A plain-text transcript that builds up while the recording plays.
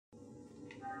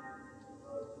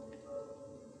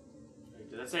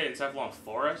Did it say Encephalon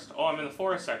Forest? Oh, I'm in the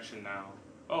forest section now.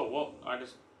 Oh, well, I don't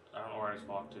know where I just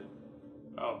walked to.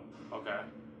 Oh, okay.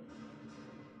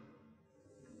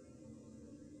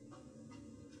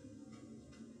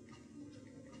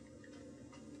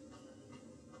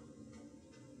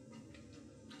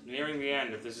 Nearing the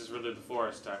end, if this is really the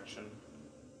forest section.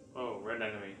 Oh, red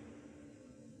enemy.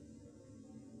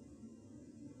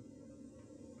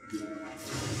 I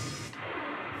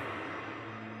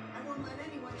won't let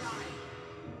anyone die.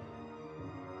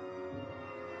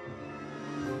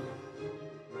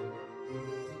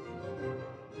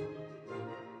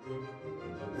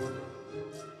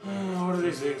 What are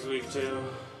these things weak to?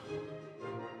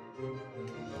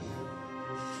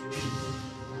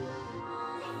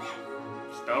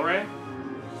 Spell Ray?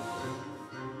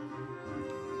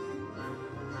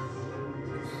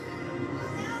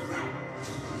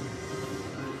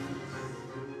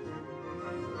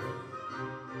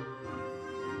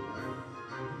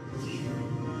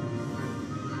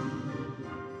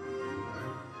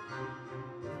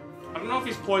 I don't know if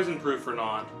he's poison proof or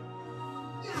not.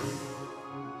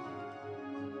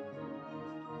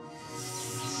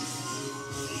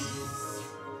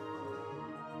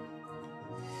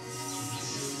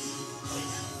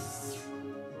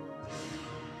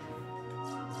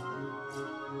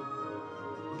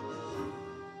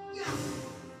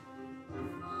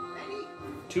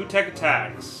 Two tech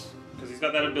attacks, because he's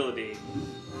got that ability.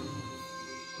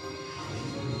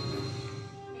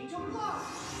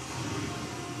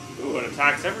 Ooh, it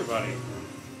attacks everybody.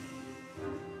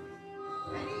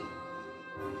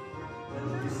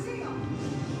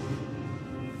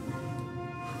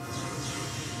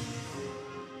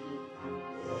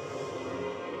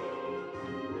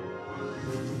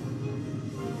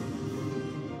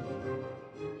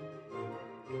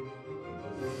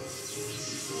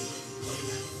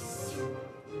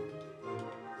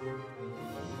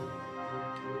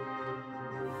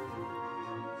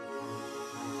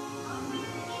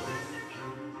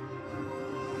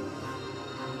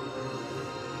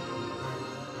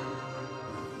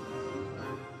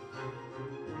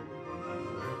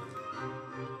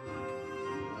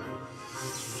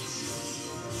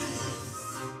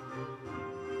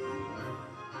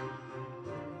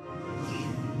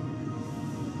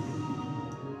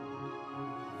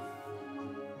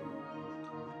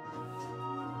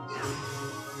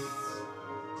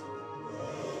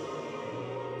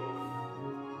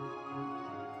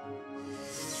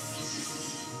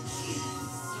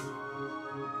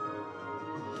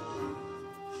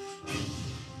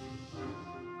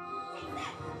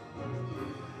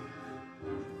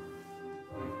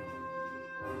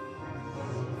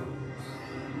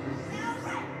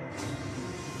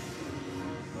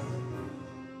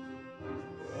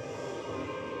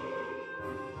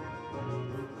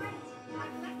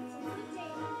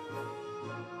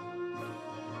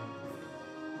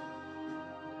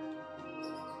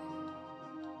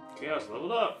 Chaos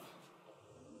leveled up.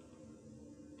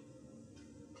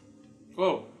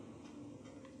 Whoa.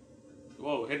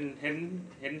 Whoa,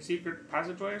 hidden secret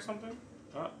passageway or something?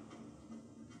 Oh.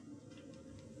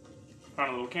 Found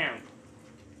a little camp.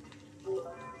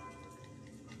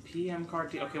 PM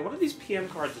card. Okay, what do these PM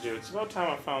cards do? It's about time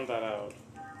I found that out.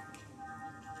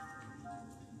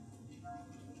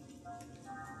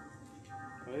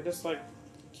 Are they just like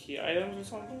key items or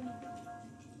something?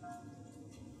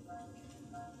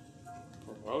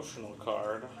 Promotional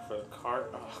card for the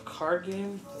card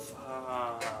game?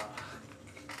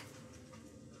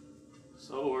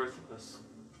 So worthless.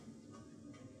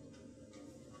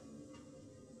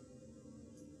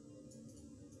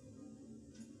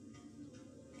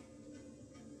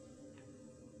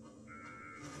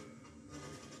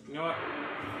 You know what?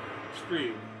 Screw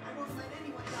you. I won't let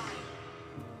anyone die.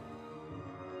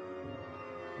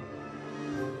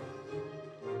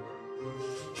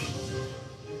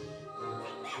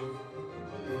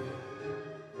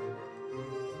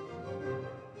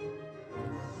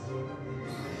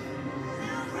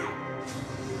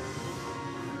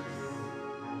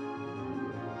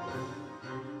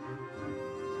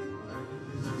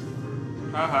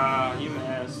 Haha, you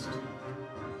missed.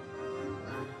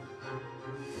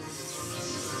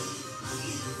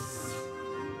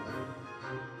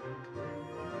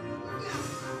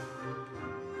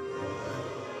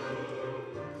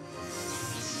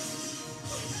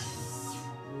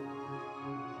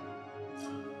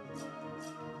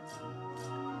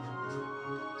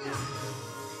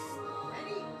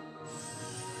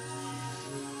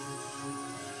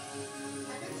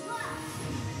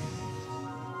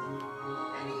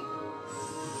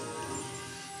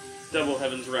 Double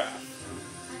Heaven's Wrath.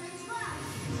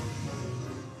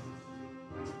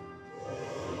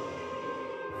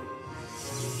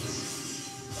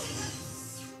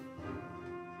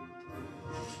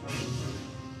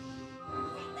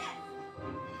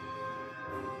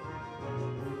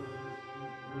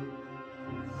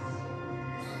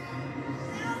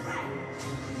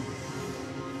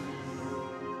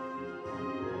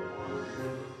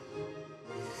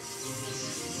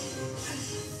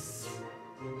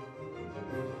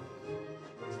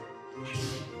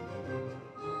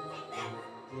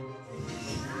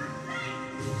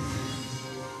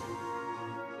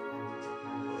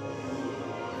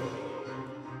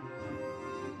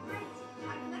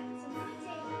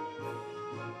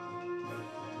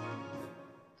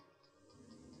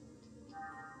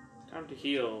 Time to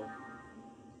heal.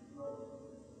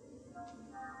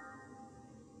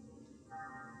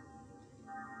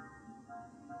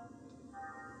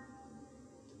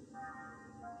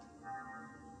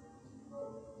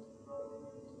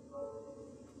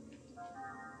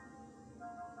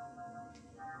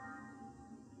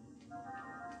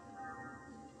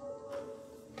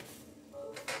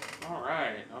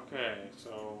 Alright, okay,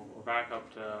 so we're back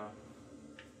up to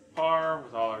par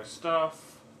with all our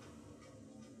stuff.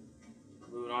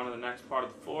 Moving on to the next part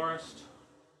of the forest.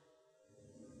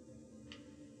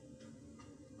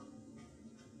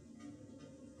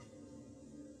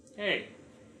 Hey,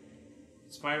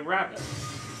 it's my rabbit.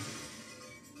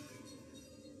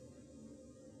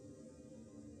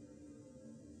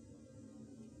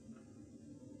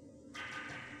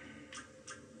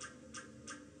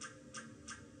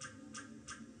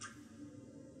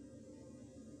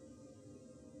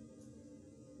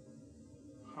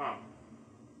 Huh.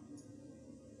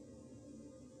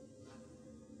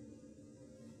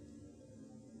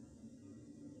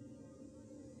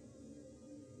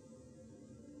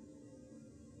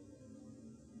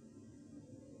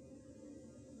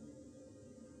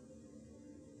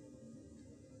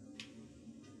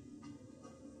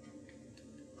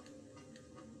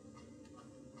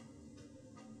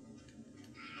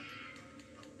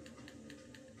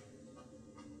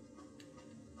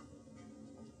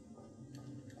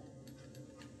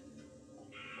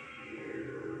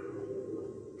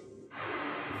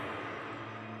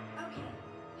 Okay,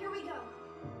 here we go.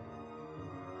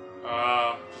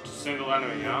 Just a single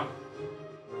enemy, huh?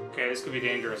 Okay, this could be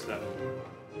dangerous then.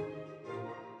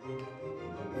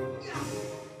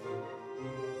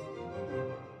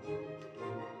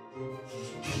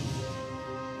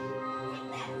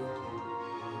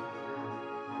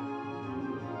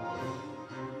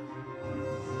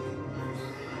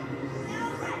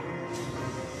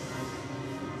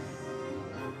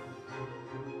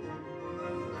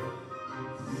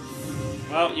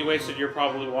 Well, you wasted your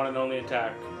probably one and only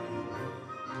attack.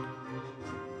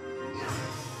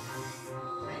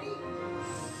 Ready?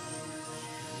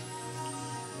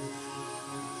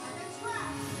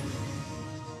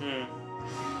 Hmm.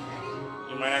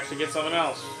 You might actually get something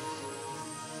else.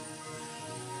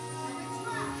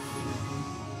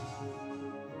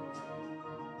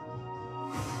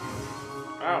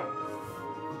 Ow.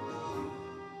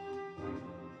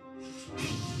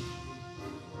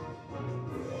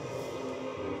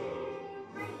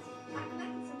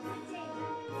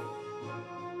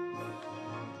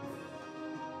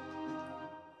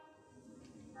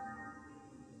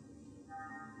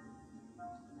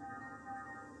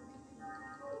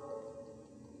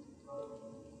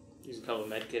 Use a couple of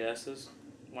medkit S's.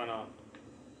 Why not?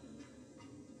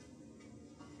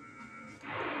 I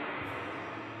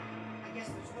guess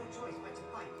there's no choice but to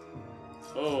fight.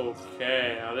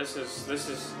 Okay, now this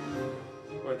is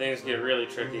where things get really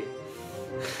tricky.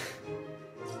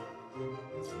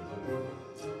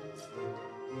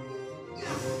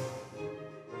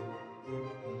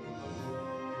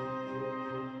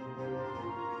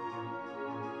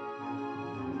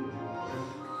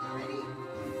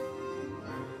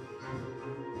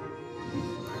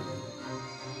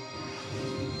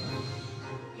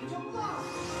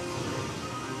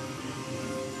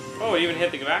 Oh, it even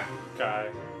hit the back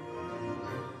guy.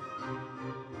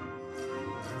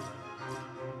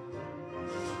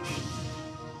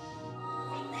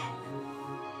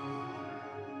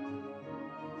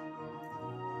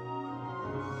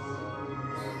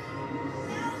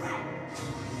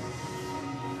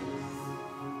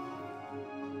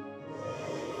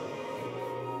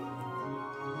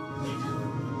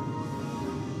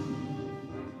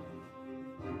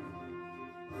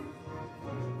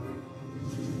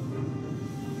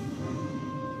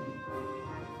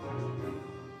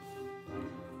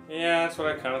 Yeah, that's what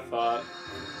I kind of thought.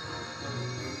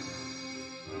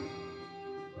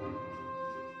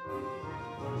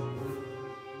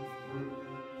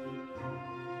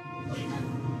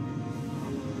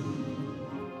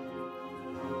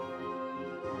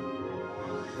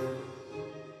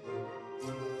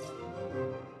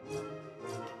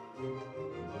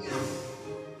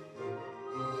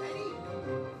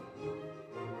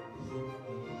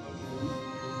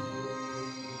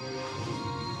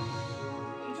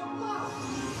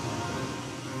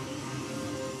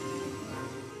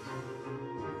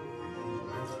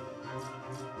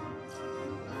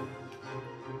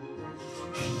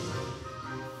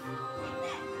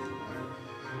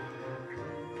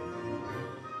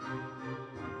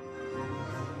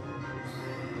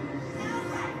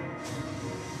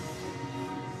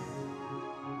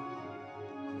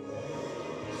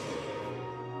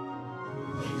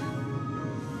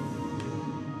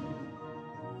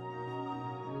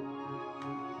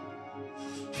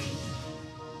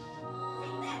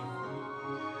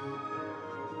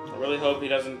 really hope he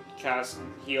doesn't cast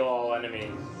heal all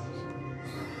enemies.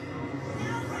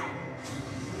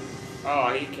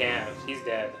 Oh, he can't. He's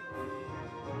dead.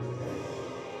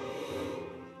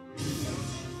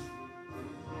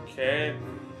 Okay.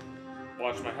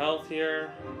 Watch my health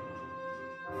here.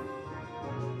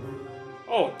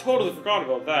 Oh, totally forgot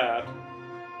about that.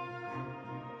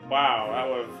 Wow, that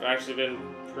would have actually been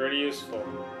pretty useful.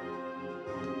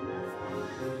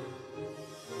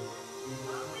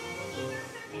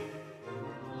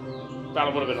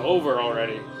 Battle would have been over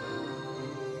already.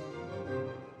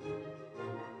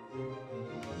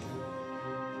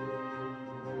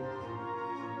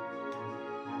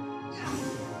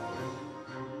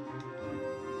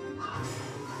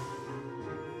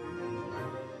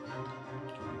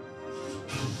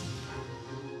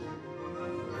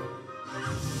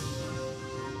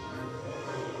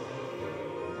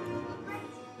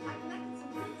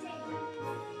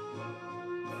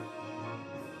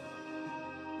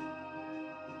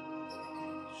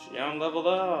 Yeah, I'm leveled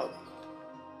up.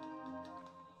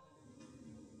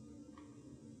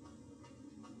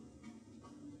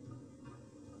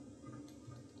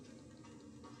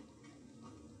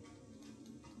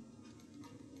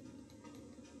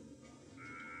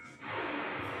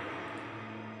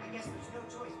 I guess there's no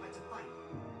choice but to fight.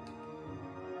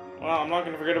 Well, I'm not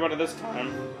gonna forget about it this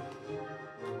time.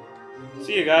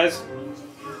 See you guys.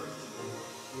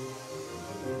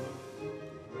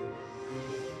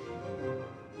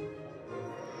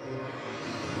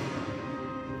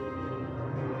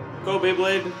 Go,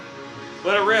 Beyblade.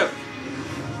 Let it rip.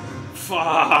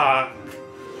 Fuck.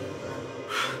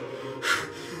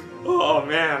 Oh,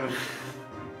 man.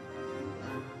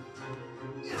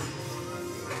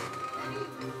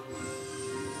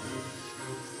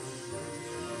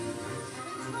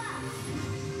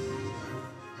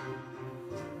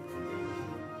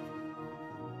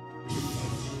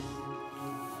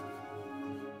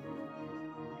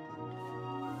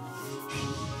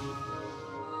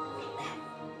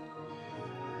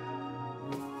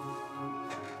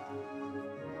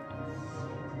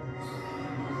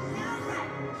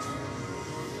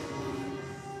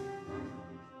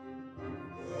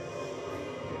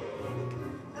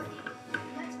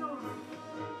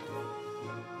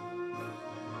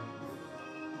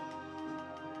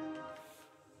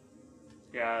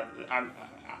 Yeah,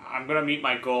 I'm gonna meet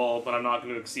my goal, but I'm not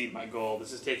gonna exceed my goal.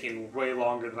 This is taking way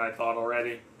longer than I thought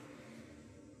already.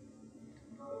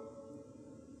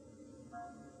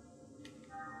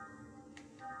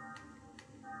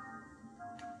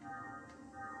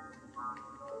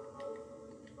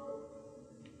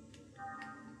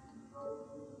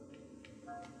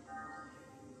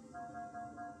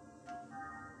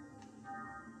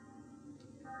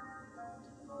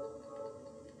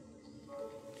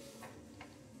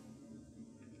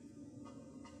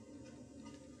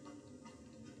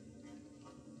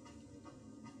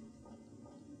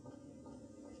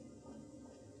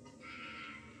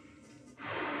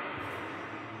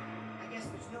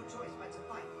 No choice but to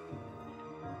fight.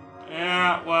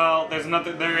 Yeah, well, there's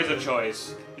nothing. There is a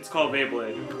choice. It's called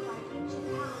Beyblade.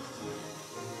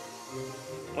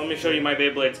 Let me show you my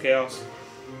Beyblade's chaos.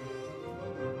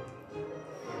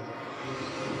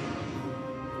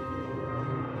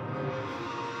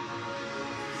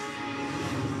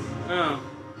 Oh.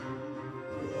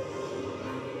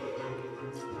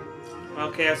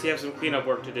 Well, Chaos, you have some cleanup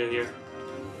work to do here.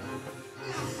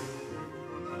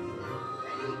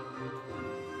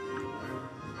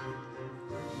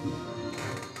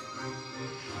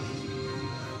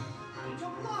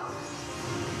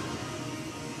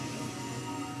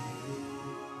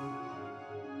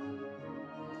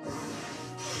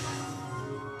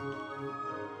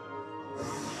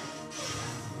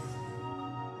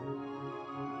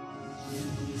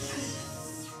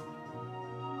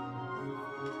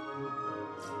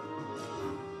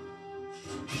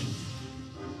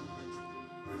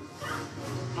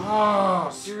 Oh,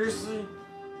 seriously?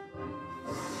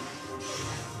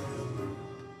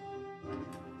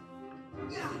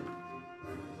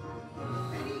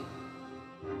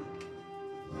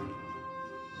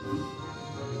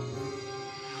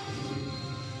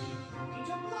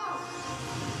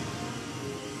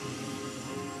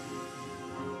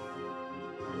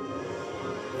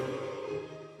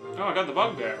 Oh, I got the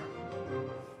bugbear.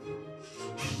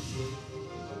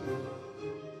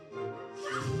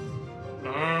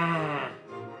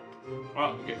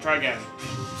 Well, try again.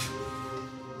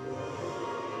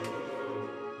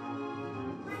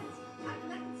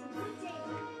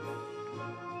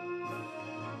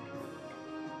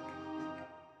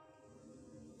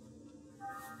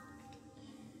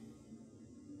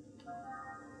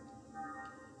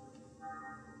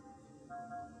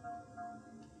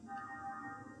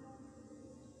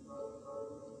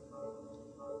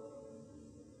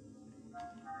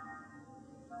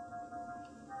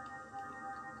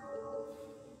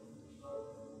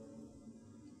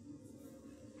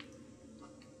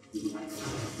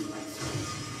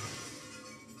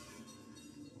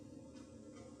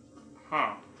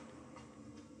 Huh.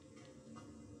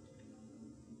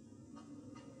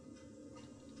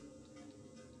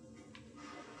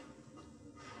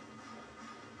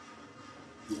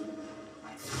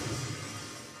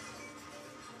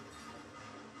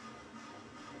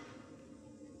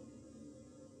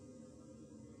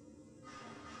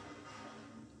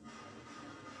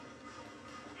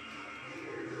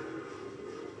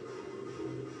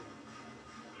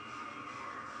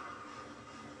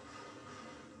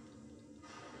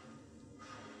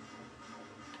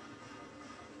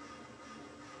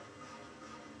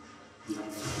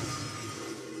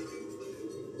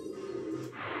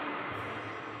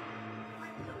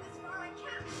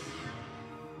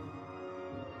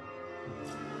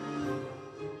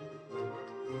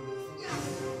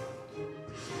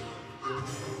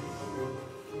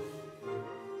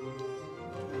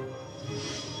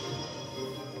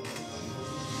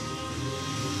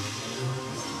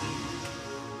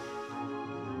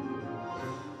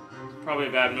 Probably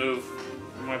a bad move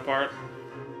on my part.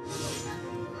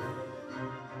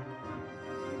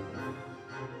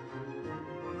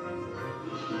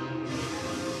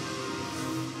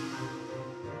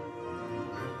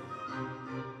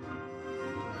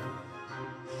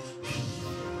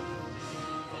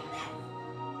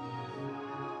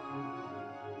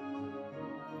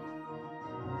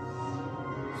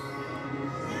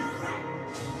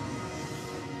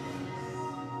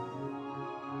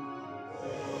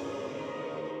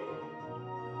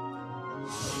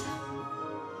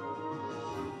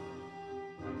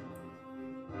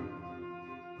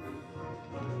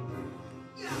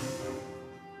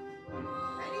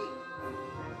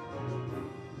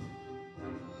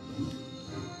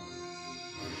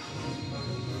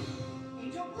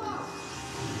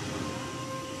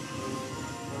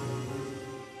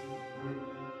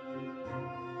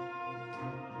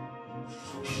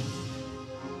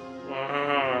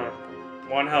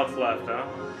 One health left, huh?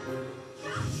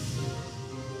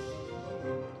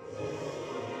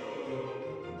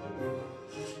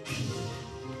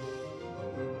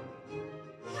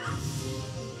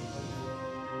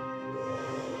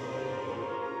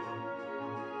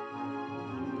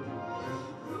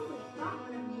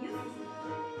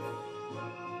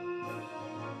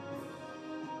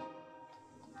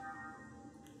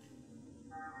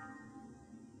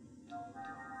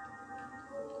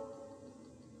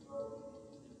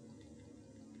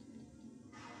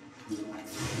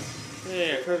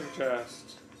 Yeah, treasure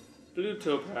chest. Blue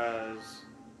topaz.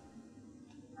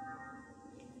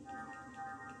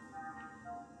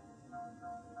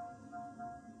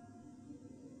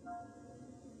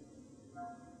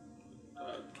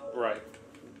 Right.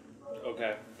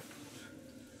 Okay.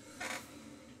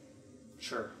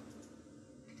 Sure.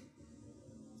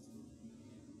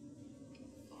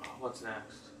 What's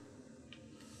next?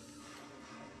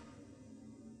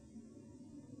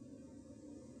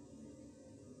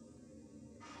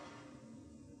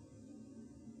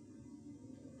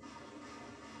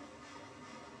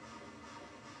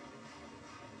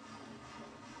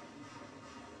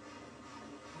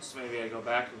 So maybe I go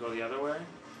back and go the other way?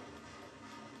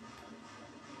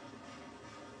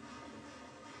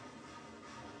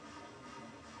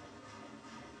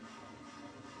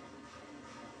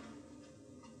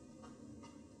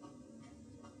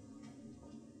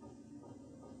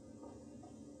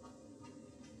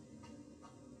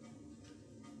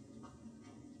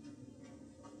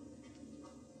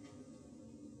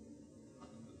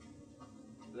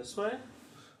 This way?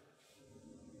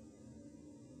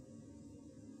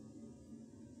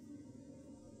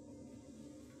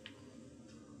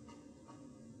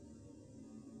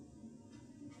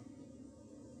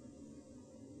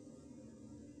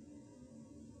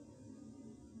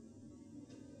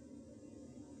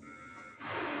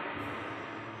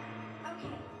 Okay,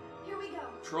 here we go.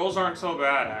 Trolls aren't so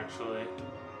bad, actually.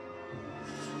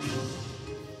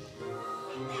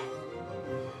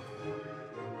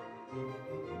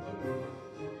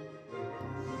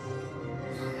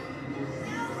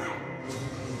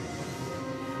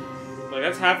 Like,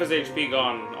 that's half his HP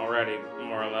gone already,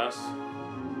 more or less.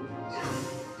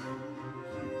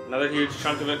 Another huge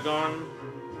chunk of it gone.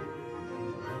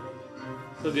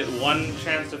 So get one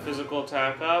chance to physical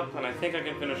attack up, and I think I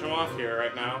can finish him off here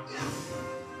right now.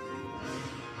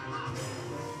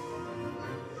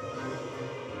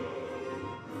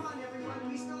 Come on, everyone.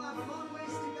 We still have a long ways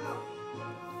to go.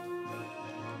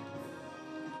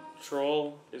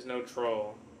 Troll is no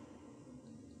troll.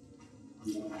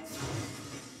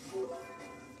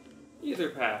 Either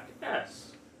pack,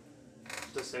 yes.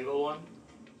 Just a single one.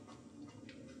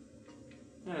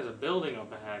 Yeah, there's a building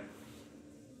up ahead.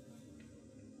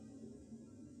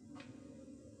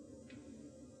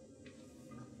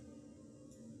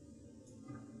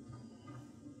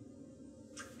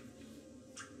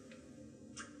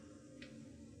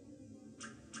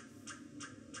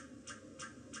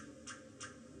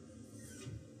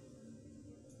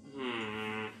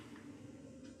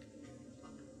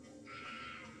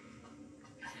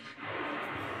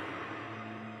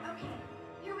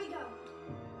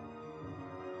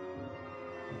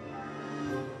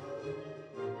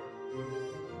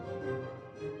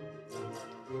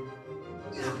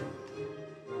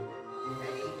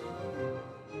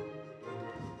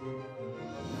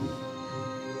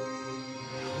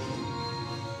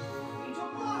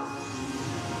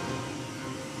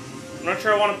 I'm not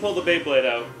sure I want to pull the Beyblade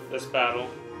out this battle.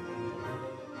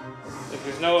 Like,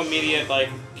 there's no immediate, like,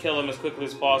 kill him as quickly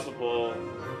as possible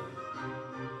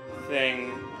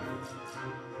thing.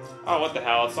 Oh, what the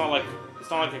hell? It's not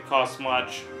like it costs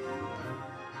much.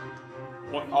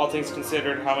 All things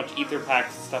considered, how much ether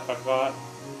packs and stuff I've got.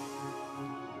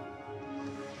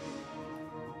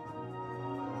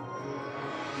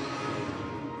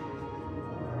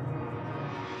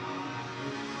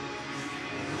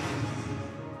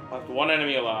 Left one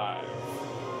enemy alive.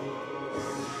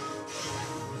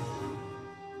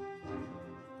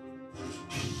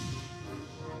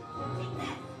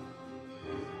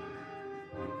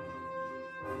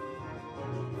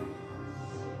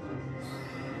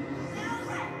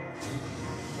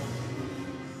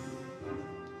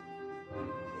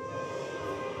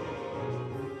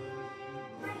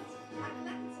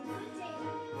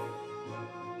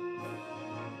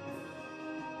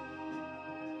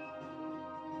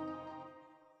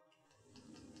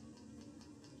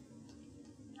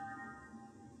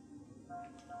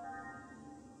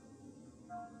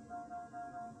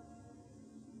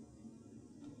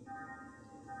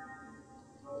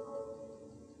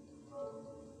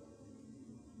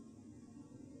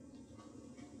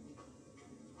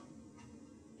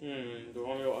 Do I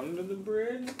want to go under the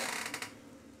bridge?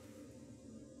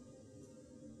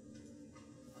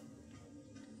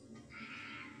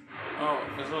 Oh,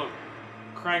 there's a little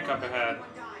crank up ahead.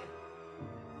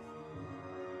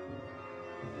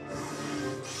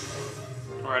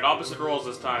 Alright, opposite roles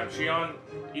this time. Shion,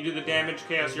 you do the damage,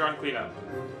 Chaos, you're on cleanup.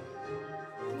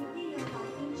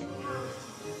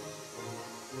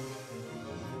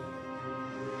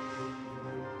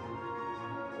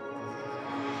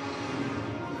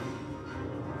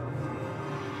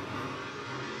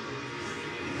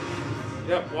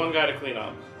 Yep, one guy to clean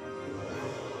up.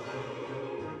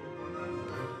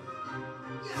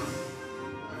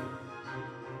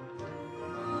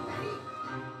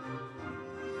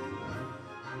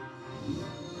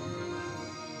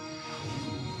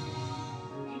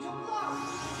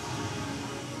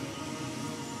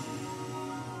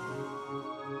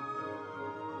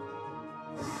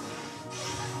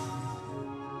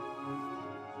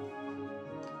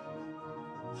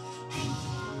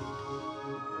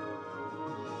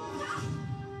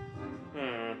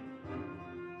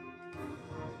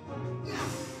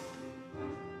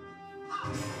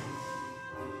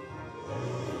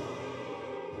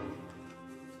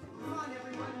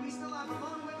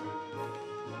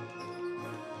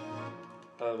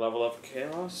 Level up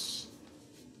Chaos.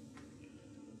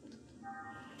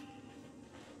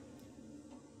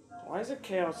 Why is it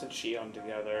Chaos and Shion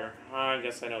together? I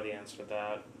guess I know the answer to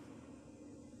that.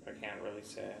 I can't really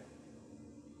say.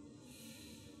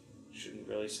 Shouldn't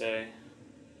really say.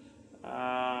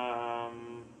 Alright,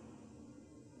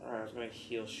 I was gonna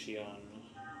heal Shion.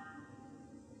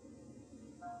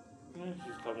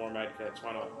 She's got more medkits,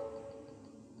 why not?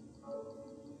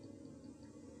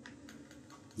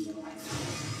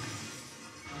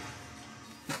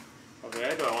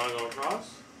 Okay, do I want to go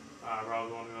across? I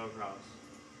probably want to go across.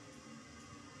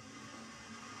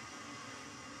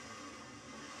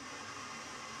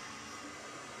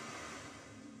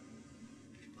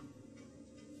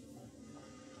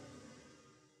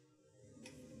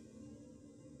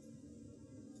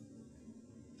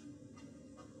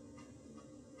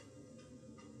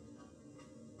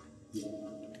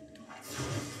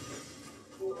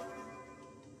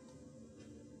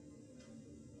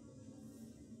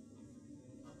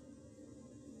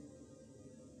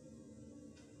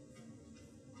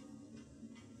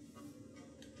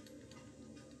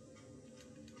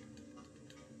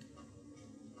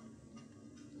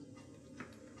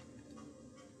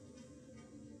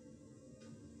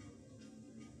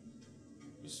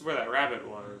 This is where that rabbit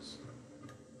was.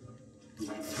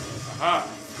 Aha!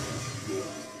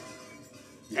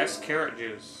 S carrot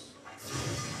juice.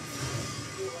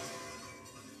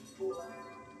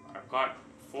 got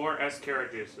 4 S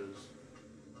carrot juices.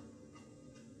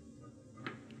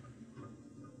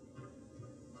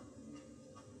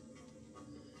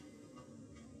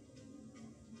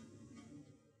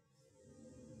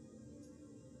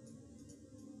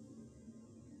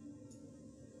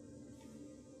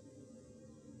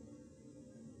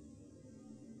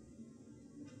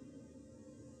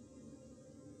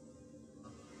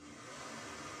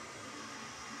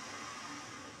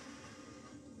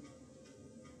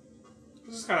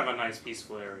 This is kind of a nice,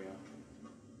 peaceful area.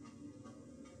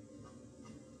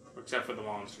 Except for the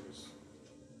monsters.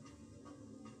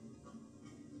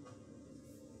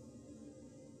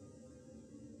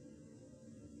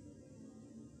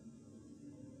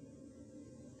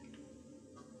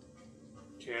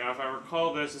 Okay, now if I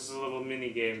recall this is a little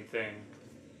mini-game thing.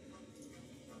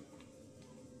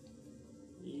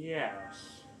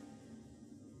 Yes.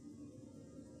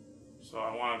 So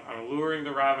I'm luring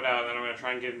the rabbit out, and then I'm going to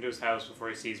try and get into his house before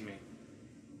he sees me.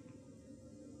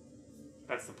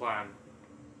 That's the plan.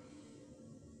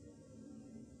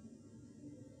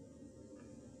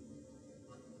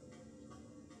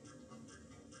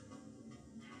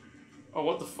 Oh,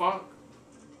 what the fuck?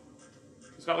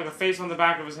 He's got like a face on the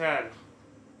back of his head.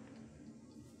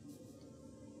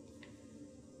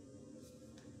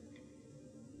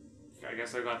 Okay, I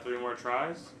guess I got 3 more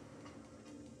tries.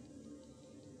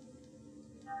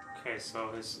 Okay, so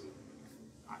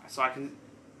I can,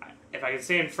 if I can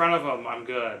stay in front of him, I'm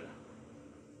good.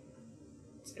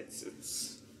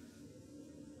 It's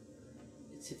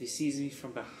if he sees me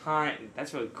from behind,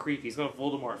 that's really creepy. He's got a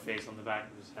Voldemort face on the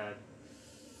back of his head.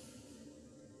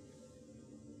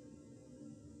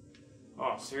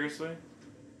 Oh, seriously?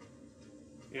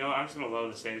 You know what, I'm just gonna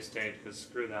load the save state, because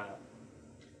screw that.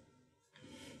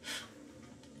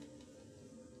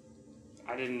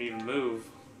 I didn't even move.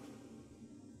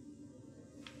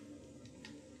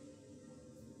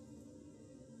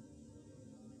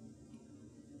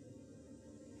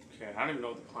 Okay, I don't even know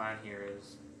what the plan here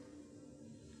is.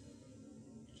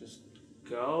 Just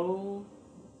go.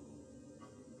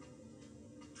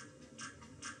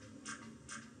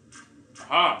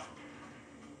 Aha!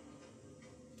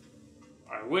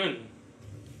 I win.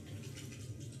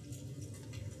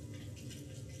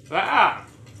 Ah!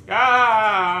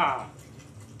 Ah!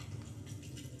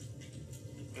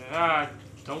 Ah!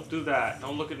 Don't do that.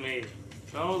 Don't look at me.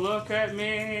 Don't look at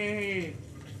me!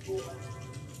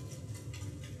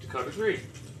 Dakota 3.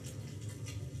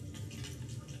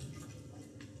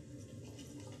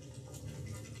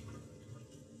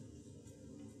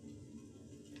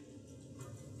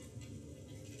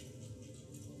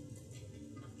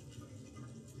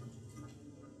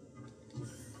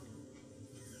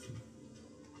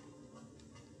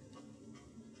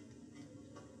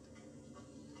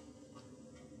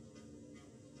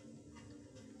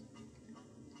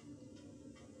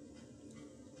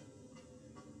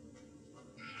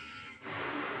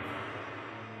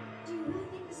 Do you really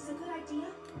think this is a good idea?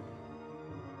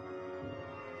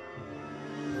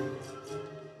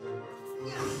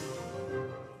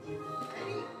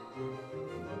 Ready?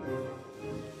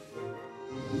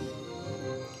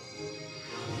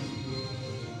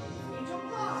 Angel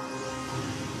block!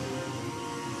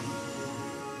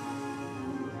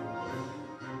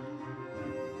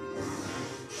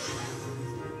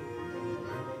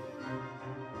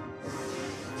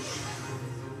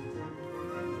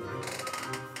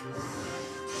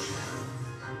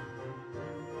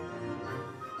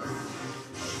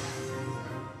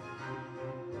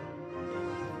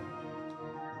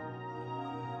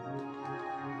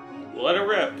 Let it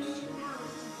rip.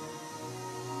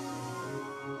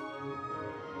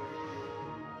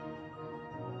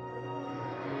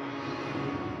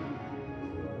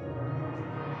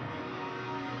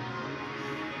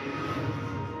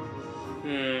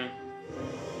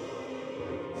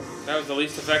 That was the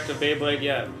least effective Beyblade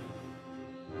yet.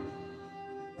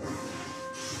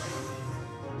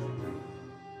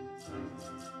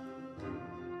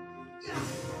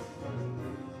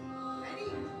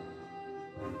 Ready?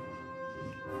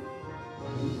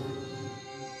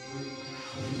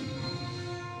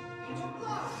 Angel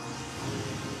block!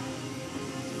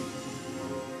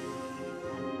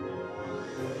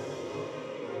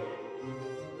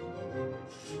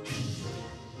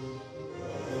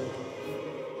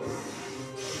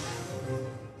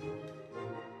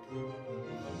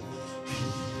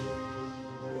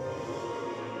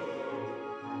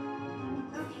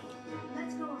 Okay,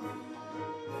 let's go on.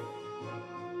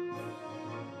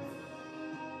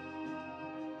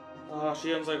 Oh,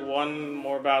 she ends like 1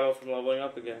 more battle from leveling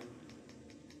up again.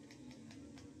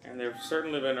 And they've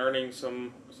certainly been earning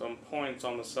some points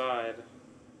on the side.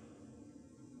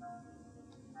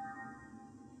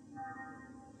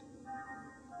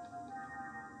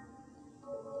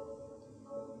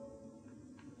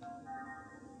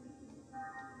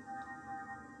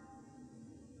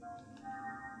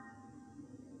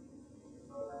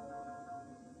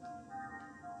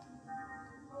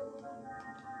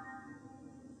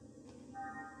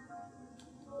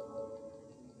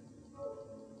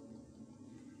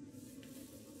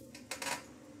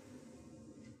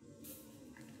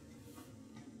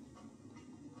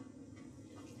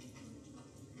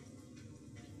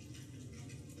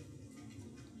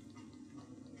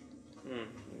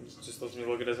 Just lets me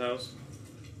look at his house.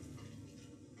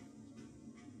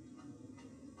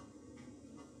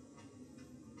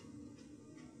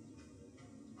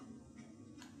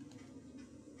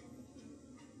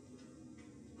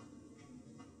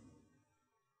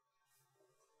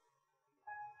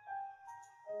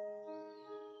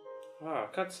 Ah,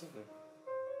 cutscene.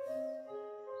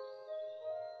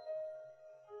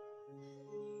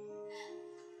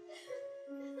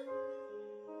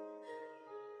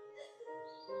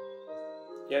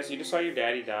 Yes, you just saw your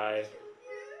daddy die.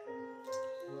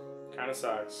 Kinda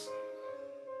sucks.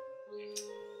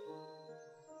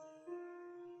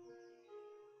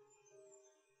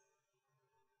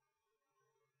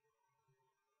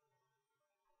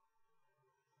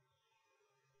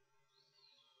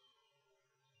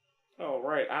 Oh,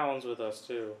 right, Alan's with us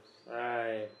too.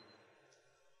 Right.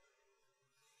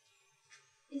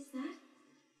 Is that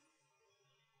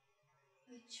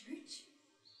a church?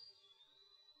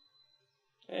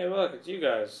 Hey, look, it's you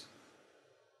guys.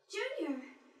 Junior!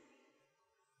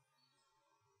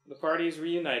 The party's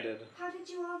reunited. How did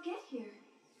you all get here?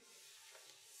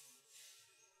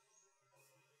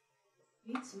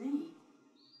 Beats me.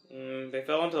 They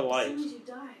fell into light. As soon as you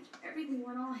died, everything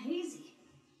went all hazy.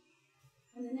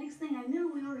 And the next thing I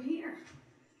knew, we were here.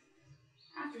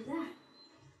 After that,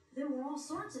 there were all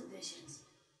sorts of visions.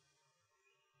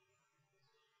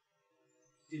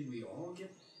 Did we all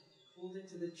get pulled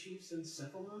into the Chief's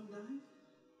encephalon dive?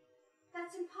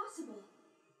 That's impossible.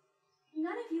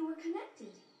 None of you were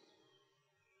connected.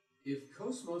 If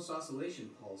kos-mos oscillation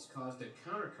pulse caused a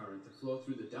countercurrent to flow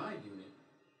through the dive unit,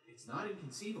 it's not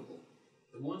inconceivable.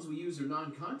 The ones we use are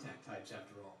non-contact types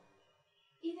after all.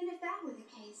 Even if that were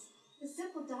the case, the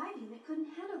simple dive unit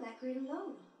couldn't handle that great a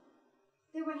load.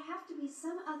 There would have to be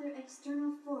some other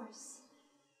external force.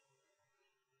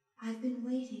 I've been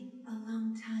waiting a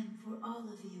long time for all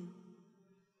of you.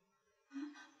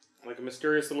 Like a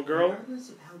mysterious little girl? Regardless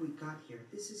of how we got here,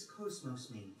 this is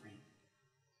kos-mos mainframe.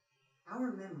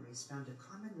 Our memories found a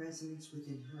common resonance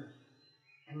within her,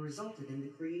 and resulted in the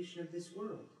creation of this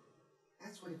world.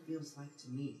 That's what it feels like to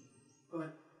me.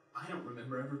 But I don't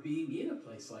remember ever being in a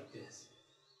place like this.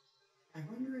 I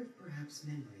wonder if perhaps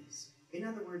memories, in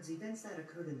other words, events that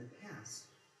occurred in the past,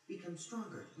 become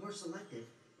stronger, more selective,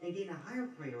 and gain a higher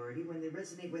priority when they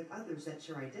resonate with others that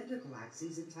share identical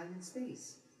axes in time and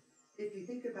space. If you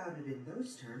think about it in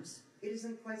those terms, it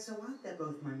isn't quite so odd that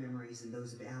both my memories and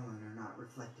those of Alan are not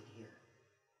reflected here.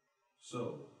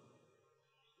 So,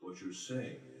 what you're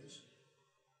saying is,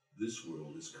 this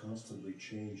world is constantly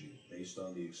changing based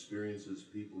on the experiences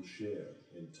people share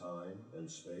in time and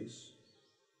space?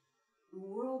 A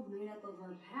world made up of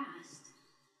our past,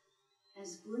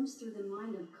 as glimpsed through the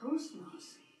mind of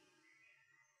kos-mos.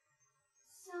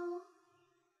 So,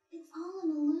 it's all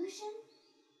an illusion?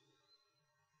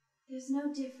 There's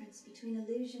no difference between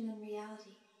illusion and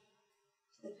reality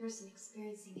to the person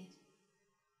experiencing it.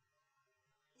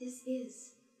 This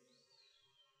is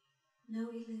no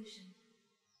illusion.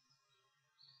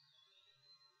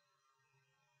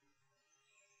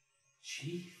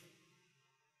 Chief?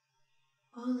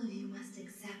 All of you must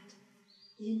accept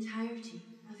the entirety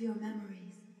of your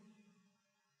memories.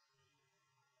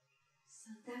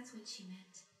 So that's what she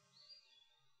meant.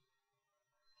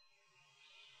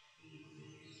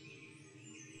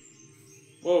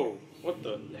 Whoa, what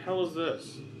the hell is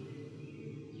this?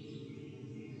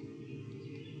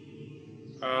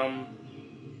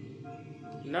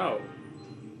 No.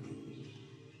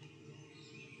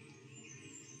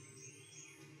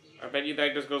 I bet you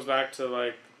that just goes back to,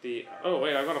 like, the... Oh,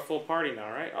 wait, I've got a full party now,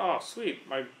 right? Oh, sweet.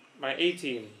 My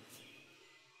A-team.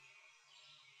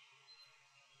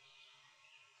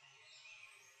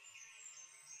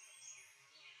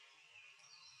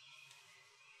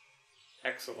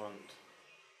 Excellent.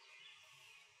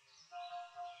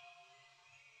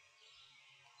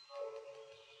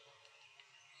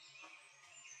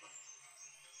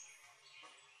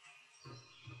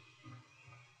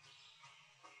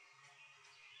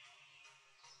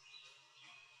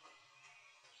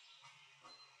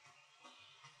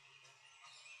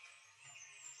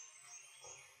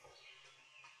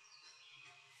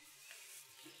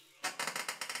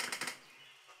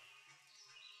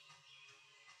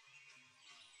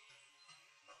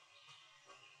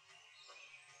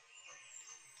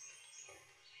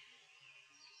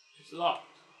 It's locked.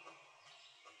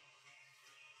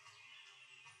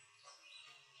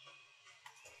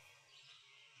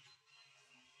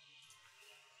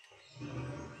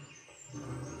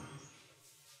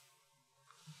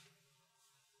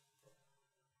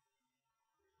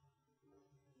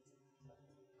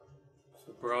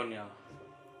 Bronya.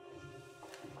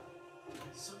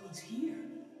 Someone's here.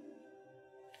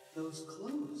 Those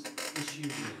clothes. Is she a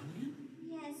Realian?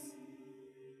 Yes.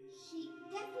 She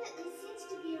definitely seems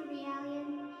to be a Realian,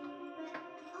 but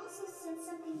I also sense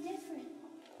something different.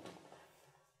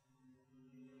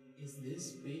 Is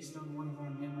this based on one of our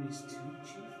memories too,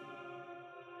 Chief?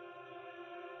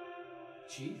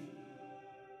 Chief?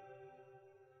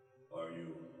 Are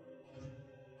you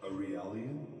a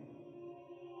Realian?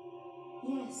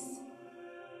 Yes.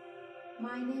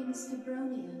 My name is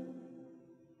Fabronia.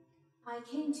 I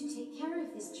came to take care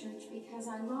of this church because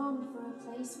I longed for a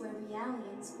place where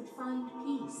Realians could find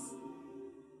peace.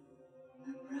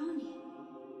 Fabronia.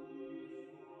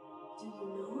 Do you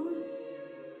know her?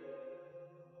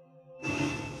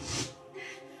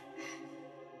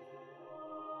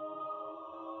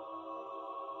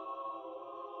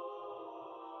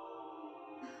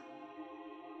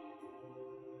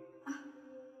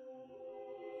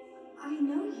 I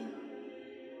know you.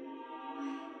 I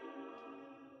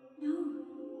know you.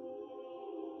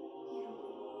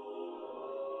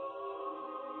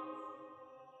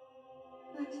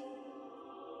 But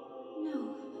no,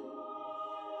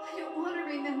 I don't want to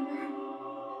remember.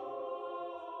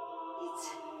 It's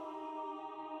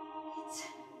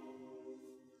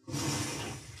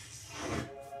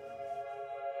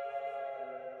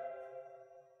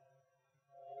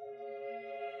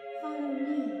follow me,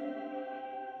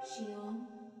 Shion.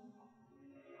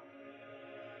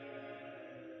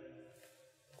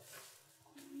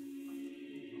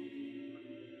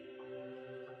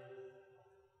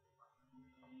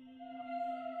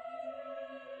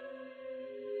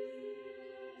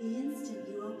 The instant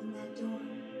you open that door,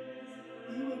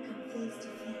 you will come face to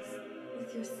face with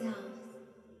yourselves.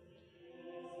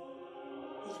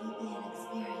 It will be an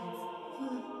experience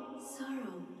full of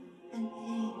sorrow and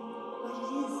pain, but it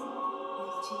is,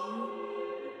 both to you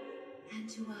and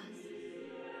to us,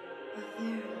 a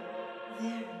very,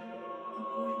 very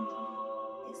important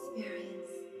experience.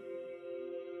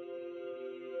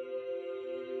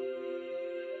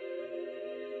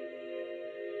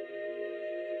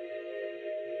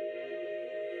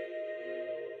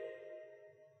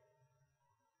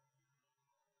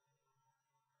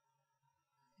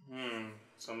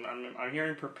 So I'm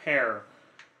hearing prepare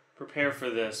for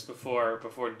this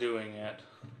before doing it.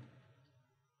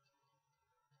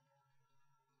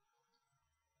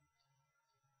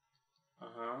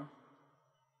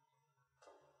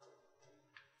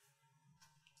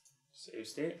 Save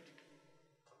state.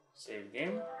 Save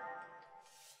game.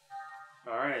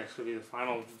 All right, this will be the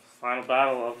final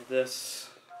battle of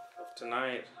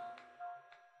tonight.